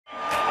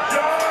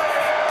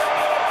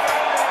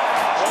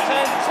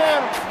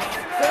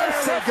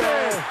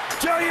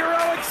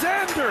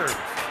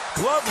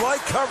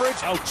Godlike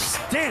coverage.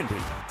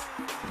 Outstanding.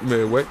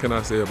 Man, what can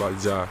I say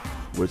about Ja?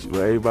 What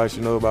everybody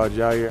should know about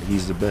Jaire,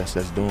 he's the best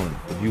that's doing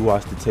it. If you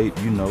watch the tape,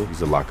 you know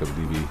he's a lock-up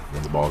DB.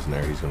 When the ball's in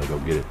there, he's going to go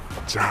get it.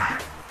 Ja,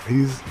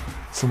 he's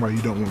somebody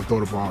you don't want to throw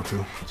the ball to.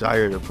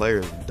 Jaire, the player,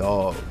 is a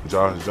dog.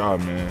 Ja's Ja,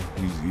 man.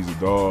 He's a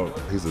dog.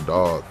 He's a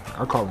dog.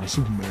 I call him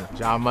Superman.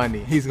 Ja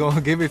Money. He's going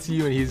to give it to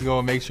you, and he's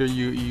going to make sure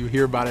you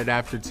hear about it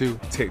after, too.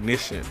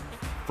 Technician.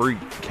 Freak.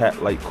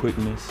 Cat-like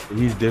quickness.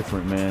 He's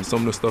different, man.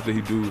 Some of the stuff that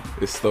he do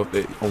is stuff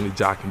that only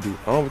Ja can do.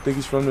 I don't think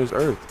he's from this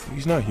earth.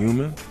 He's not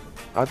human.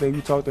 I think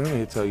you talk to him,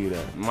 he'll tell you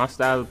that. My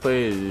style of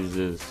play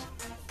is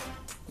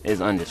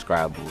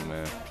undescribable,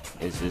 man.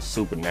 It's just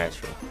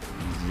supernatural.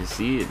 You just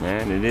see it,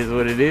 man. It is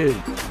what it is.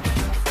 And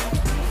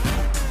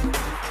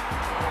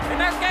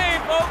that's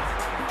game, folks.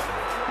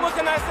 What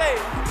can I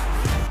say?